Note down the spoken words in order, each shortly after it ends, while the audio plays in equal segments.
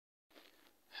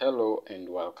Hello and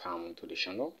welcome to the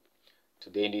channel.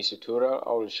 Today in this tutorial I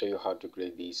will show you how to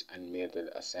create this animated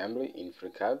assembly in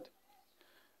FreeCAD.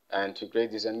 And to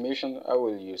create this animation I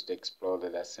will use the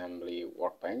ExplodedAssembly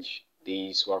workbench.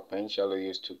 This workbench I will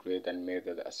use to create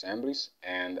animated assemblies,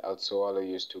 and also I will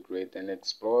use to create an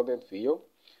exploded view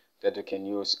that you can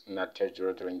use in a text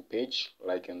rendering page,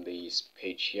 like in this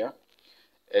page here.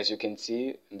 As you can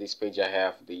see in this page I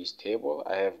have this table.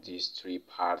 I have these three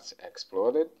parts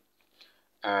exploded.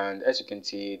 And as you can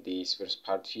see, this first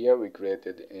part here we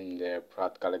created in the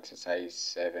practical exercise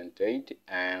 7 to 8,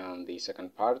 and the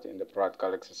second part in the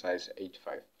practical exercise 8 to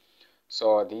 5.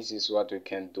 So this is what we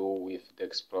can do with the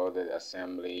exploded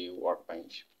assembly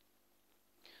workbench.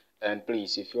 And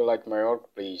please, if you like my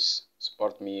work, please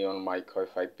support me on my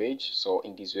Ko-Fi page. So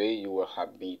in this way you will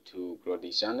help me to grow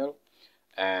this channel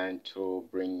and to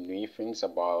bring new things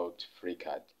about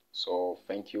FreeCAD. So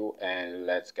thank you, and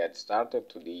let's get started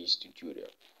to this tutorial.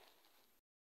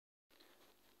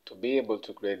 To be able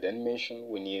to create the animation,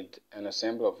 we need an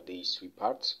assembly of these three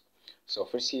parts. So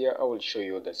first here I will show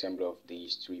you the assembly of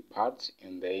these three parts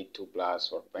in the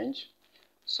A2+ workbench.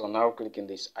 So now click in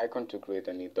this icon to create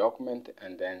a new document,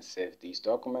 and then save this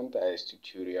document as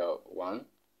tutorial 1.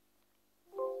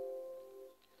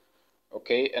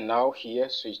 Okay, and now here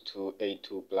switch to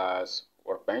A2+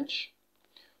 workbench.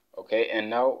 Okay, and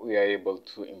now we are able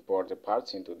to import the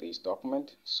parts into this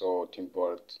document. So to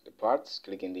import the parts,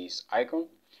 click in this icon,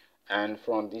 and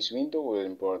from this window we'll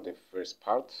import the first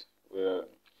part.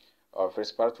 Our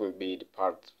first part will be the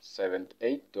part 7 to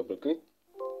 8. Double click,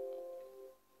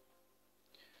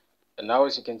 and now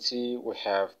as you can see we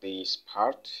have this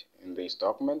part in this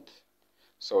document.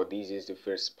 So this is the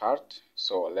first part,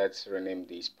 so let's rename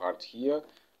this part here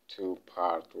to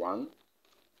part 1.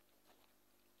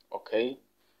 Okay,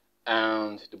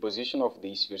 and the position of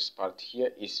this first part here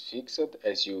is fixed,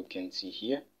 as you can see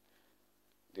here.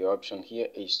 The option here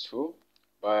is true,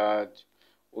 but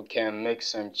we can make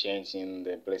some change in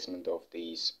the placement of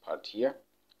this part here.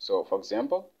 So for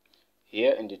example,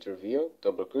 here in the view,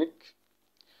 double click,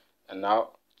 and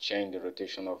now change the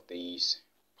rotation of this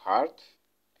part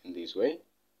in this way.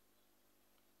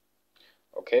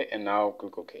 Okay, and now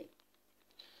click OK.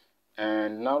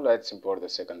 And now let's import the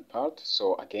second part.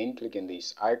 So again, click in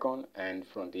this icon, and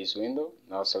from this window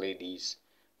now select this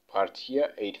part here,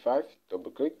 85,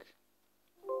 double click.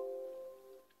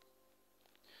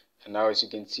 And now as you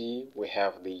can see we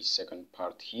have the second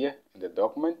part here in the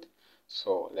document.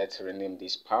 So let's rename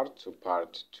this part to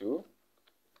part 2.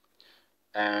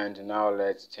 And now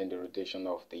let's change the rotation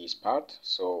of this part.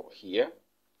 So here,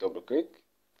 double click,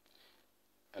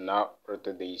 and now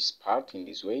rotate this part in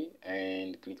this way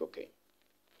and click OK.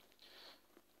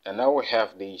 And now we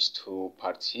have these two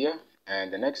parts here,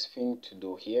 and the next thing to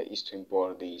do here is to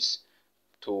import these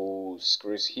two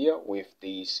screws here with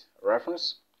this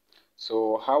reference.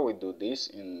 So how we do this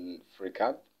in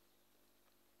FreeCAD?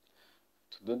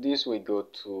 To do this we go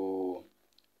to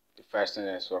the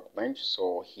fasteners workbench.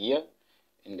 So here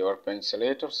in the workbench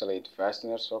selector, select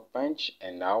fasteners workbench,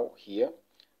 and now here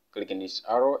click in this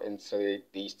arrow and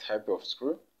select this type of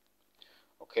screw.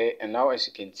 Okay, and now as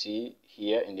you can see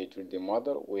here in the 3D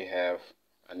model we have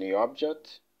a new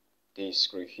object, this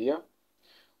screw here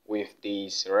with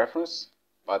this reference,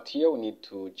 but here we need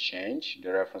to change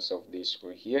the reference of this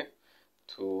screw here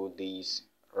to this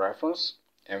reference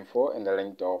M4 and the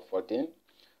length of 14.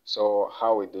 So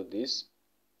how we do this?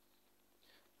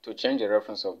 To change the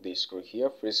reference of this screw here,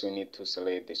 first we need to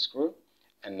select the screw,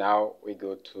 and now we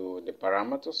go to the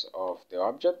parameters of the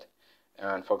object,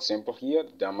 and for example here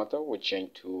the diameter we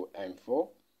change to M4,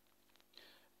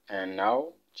 and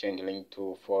now change the length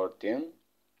to 14.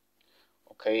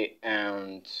 Okay,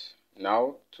 and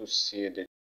now to see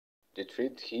the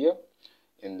thread here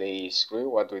in the screw,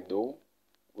 what we do,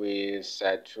 we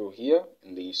set through here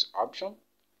in this option,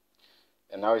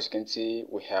 and now as you can see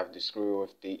we have the screw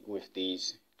with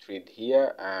this thread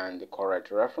here and the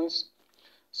correct reference.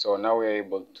 So now we are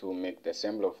able to make the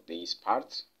assembly of these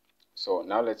parts. So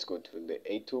now let's go to the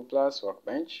A2+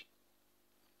 workbench.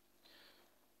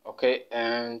 Okay,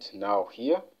 and now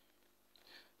here,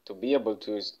 to be able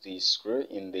to use this screw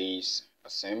in this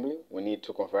assembly, we need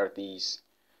to convert this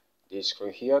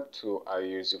screw here to a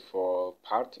useful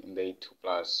part in the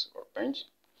A2+ workbench.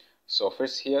 So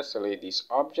first here select this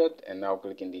object, and now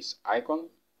click in this icon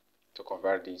to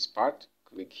convert this part.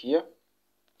 Click here,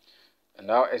 and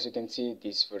now as you can see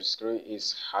this first screw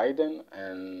is hidden,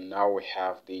 and now we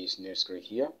have this new screw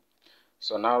here.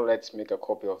 So now let's make a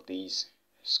copy of this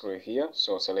screw here.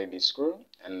 So select this screw,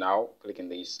 and now click in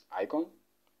this icon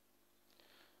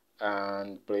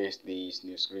and place this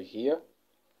new screw here.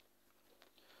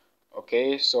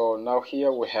 Okay, so now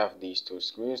here we have these two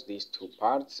screws, these two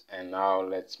parts, and now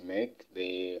let's make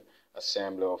the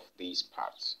assembly of these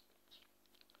parts.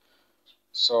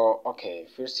 So okay,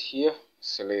 first here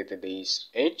select this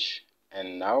edge,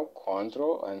 and now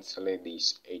control and select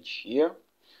this edge here,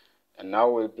 and now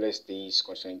we'll place this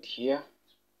constraint here,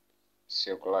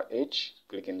 circular edge,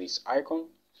 clicking this icon,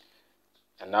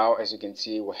 and now as you can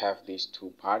see we have these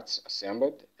two parts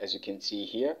assembled. As you can see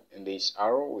here in this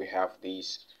arrow we have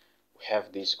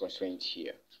this constraint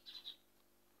here.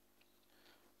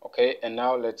 Okay, and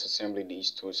now let's assemble these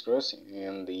two screws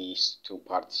in these two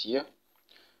parts here.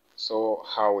 So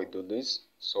how we do this?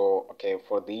 So okay,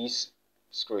 for this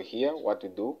screw here, what we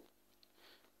do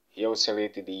here, we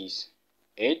select this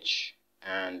edge,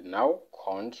 and now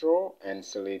control and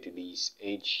select this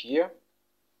edge here.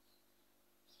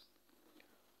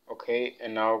 Okay,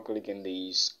 and now click on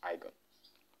this icon,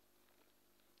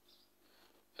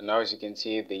 and now as you can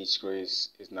see the screw is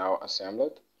now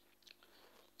assembled.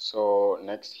 So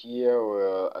next here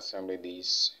we'll assemble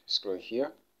this screw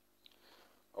here.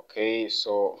 Okay,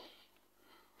 so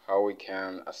how we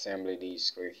can assemble this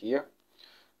screw here?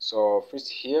 So first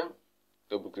here,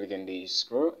 double click on this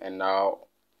screw, and now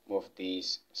move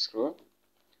this screw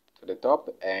to the top,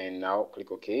 and now click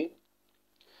OK.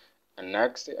 And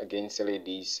next again select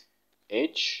this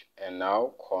edge, and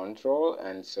now control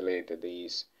and select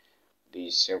this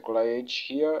circular edge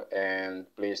here, and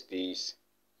place this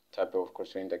type of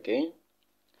constraint again.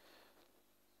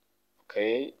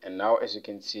 Okay, and now as you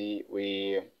can see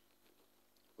we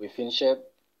finished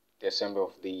the assembly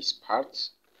of these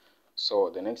parts.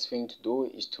 So the next thing to do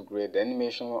is to create the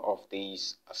animation of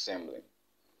this assembly.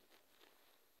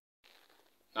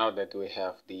 Now that we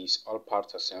have these all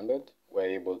parts assembled,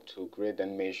 we're able to create the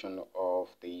animation of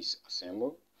this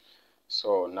assembly.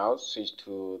 So now switch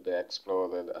to the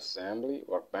Exploded Assembly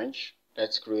workbench.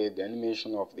 Let's create the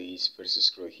animation of this first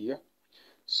screw here.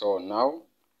 So now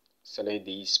select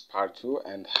this part 2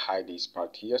 and hide this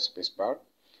part here, spacebar.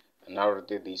 And now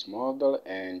rotate this model,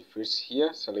 and first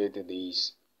here select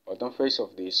this bottom face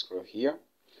of this screw here,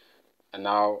 and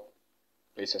now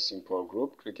place a simple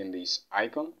group, clicking this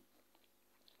icon.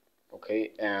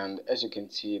 Okay, and as you can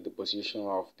see the position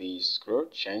of the screw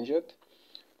changed,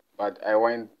 but I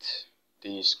want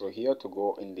the screw here to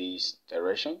go in this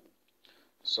direction.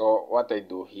 So what I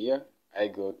do here, I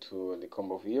go to the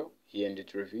combo view. Here in the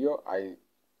tree view I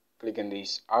click on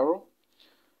this arrow,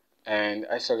 and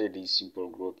I select this simple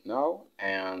group now,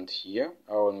 and here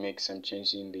I will make some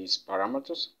changes in these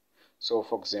parameters. So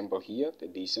for example here the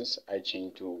distance I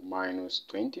change to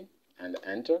 -20 and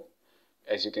enter.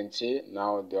 As you can see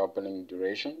now the opening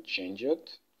duration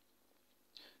changed,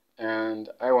 and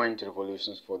I want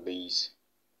revolutions for this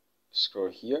screw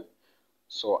here,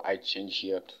 so I change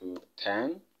here to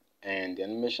 10 and the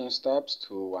animation steps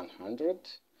to 100,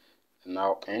 and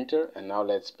now enter. And now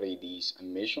let's play this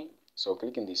animation. So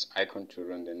click on this icon to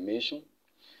run the animation,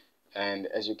 and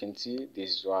as you can see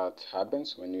this is what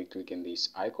happens when we click on this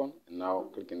icon. And now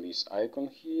click on this icon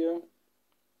here.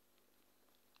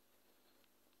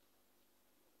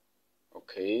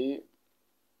 Okay,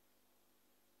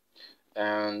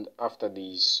 and after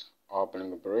this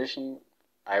opening operation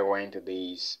I want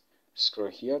this screw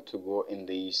here to go in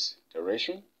this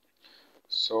direction.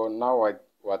 So now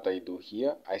what I do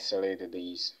here, I select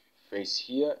this face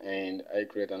here and I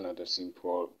create another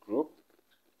simple group,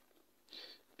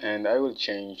 and I will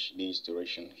change this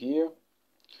direction here.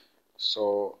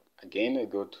 So again I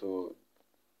go to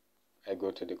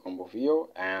the combo view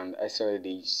and I select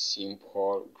this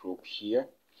simple group here,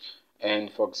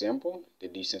 and for example the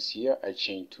distance here I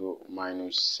change to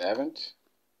 -7.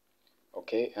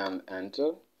 Okay, and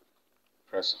enter,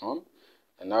 press home,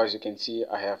 and now as you can see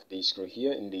I have this screw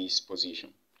here in this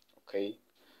position. Okay,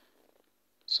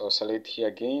 so select here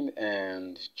again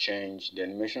and change the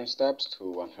animation steps to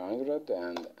 100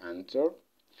 and enter.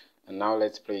 And now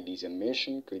let's play this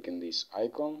animation, click on this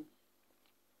icon.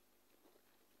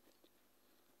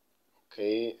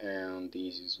 Okay, and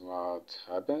this is what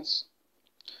happens.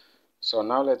 So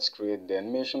now let's create the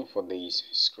animation for this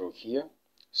screw here.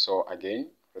 So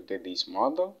again rotate this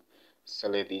model,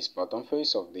 select this bottom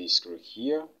face of the screw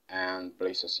here and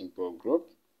place a simple group.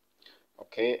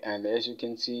 Okay, and as you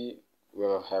can see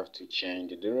we'll have to change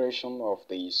the direction of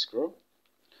the screw.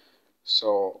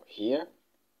 So here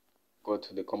go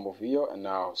to the combo view and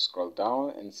now scroll down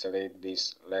and select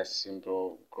this less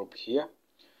simple group here.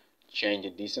 Change the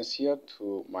distance here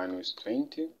to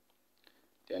 -20,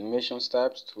 the animation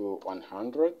steps to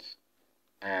 100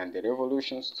 and the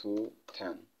revolutions to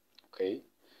 10. Okay,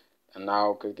 and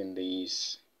now click on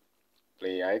this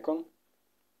play icon.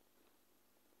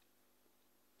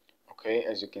 Okay,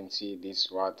 as you can see, this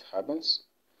is what happens.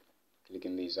 Click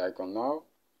on this icon now,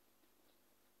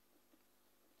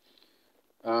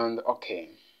 and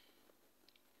okay,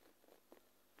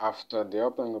 after the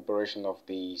opening operation of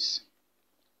this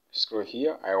screw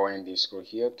here, I want this screw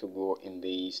here to go in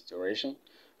this direction.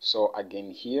 So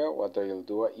again here, what I will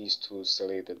do is to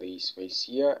select this face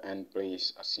here and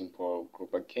place a simple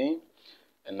group again.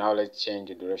 And now let's change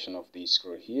the direction of this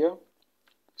screw here.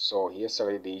 So here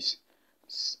select this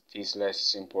less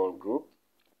simple group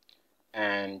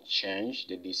and change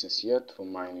the distance here to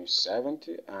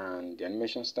 -70 and the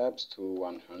animation steps to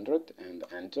 100 and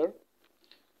enter.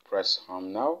 Press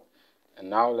home now, and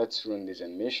now let's run this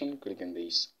animation. Click on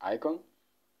this icon.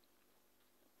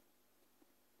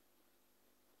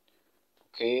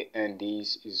 Okay, and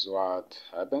this is what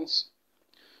happens.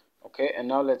 Okay, and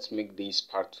now let's make this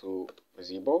part 2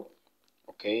 visible.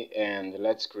 Okay, and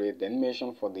let's create the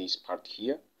animation for this part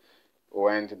here. We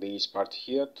want this part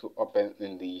here to open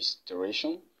in this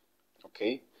direction.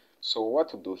 Okay, so what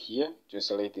to do here, just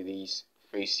select this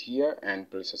face here and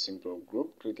place a simple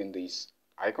group. Click on this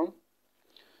icon.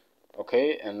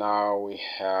 Okay, and now we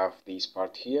have this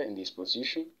part here in this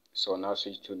position. So now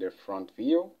switch to the front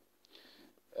view,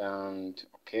 and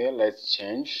okay, let's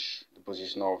change the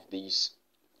position of this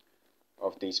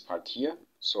part here.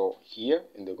 So here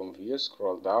in the view,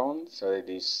 scroll down, select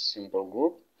this simple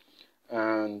group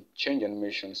and change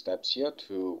animation steps here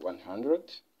to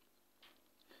 100,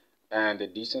 and the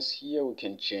distance here we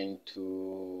can change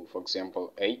to, for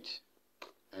example, 8.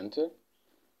 Enter.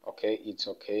 Okay, it's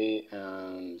okay,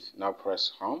 and now press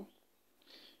home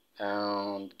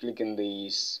and click on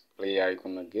this play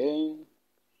icon again.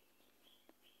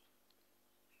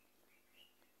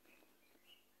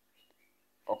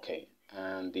 Okay,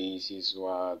 and this is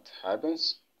what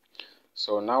happens.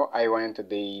 So now I want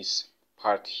this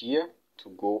part here to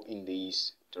go in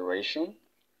this direction.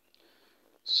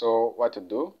 So what to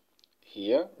do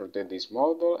here, rotate this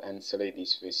model and select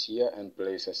this face here and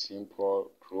place a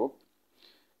simple group.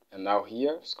 And now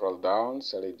here, scroll down,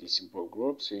 select the simple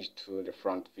group, switch to the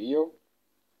front view.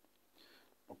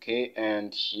 Okay,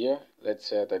 and here, let's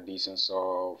set a distance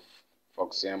of, for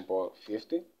example,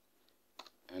 50.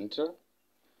 Enter.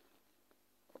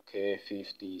 Okay,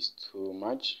 50 is too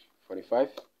much,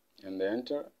 45, and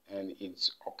enter, and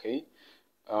it's okay.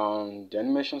 The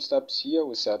animation steps here,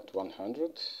 we set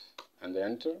 100, and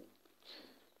enter.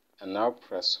 And now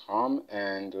press home,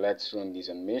 and let's run this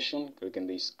animation. Click on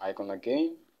this icon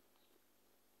again.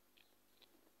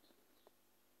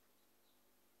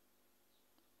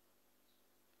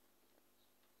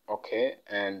 Okay,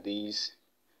 and this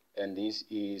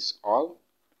is all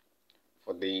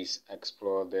for this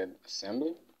exploded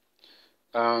assembly.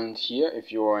 And here,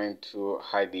 if you want to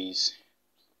hide these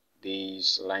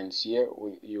lines here,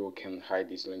 you can hide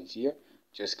these lines here.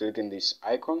 Just click on this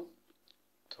icon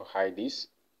to hide this.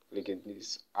 Click on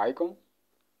this icon.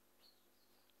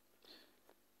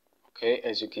 Okay,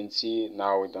 as you can see,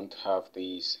 now we don't have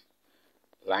these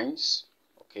lines.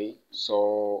 Okay,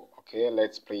 so okay,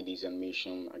 let's play this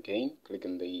animation again. Click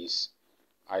on this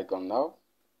icon now.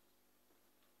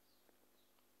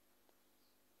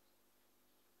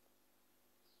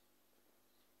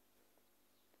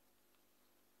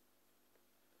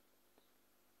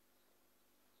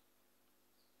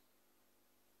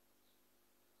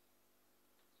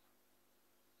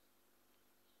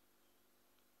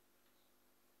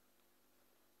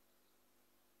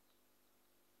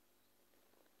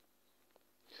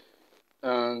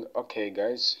 And okay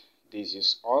guys, this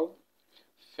is all.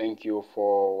 Thank you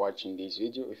for watching this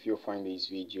video. If you find this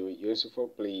video useful,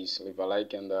 please leave a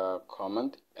like and a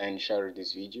comment and share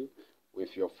this video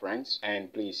with your friends.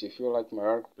 And please, if you like my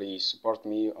work, please support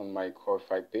me on my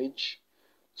Ko-Fi page,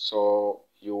 so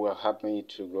you will help me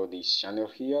to grow this channel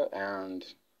here and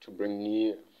to bring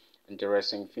new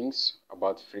interesting things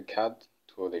about FreeCAD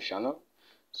to the channel.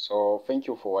 So thank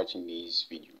you for watching this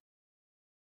video.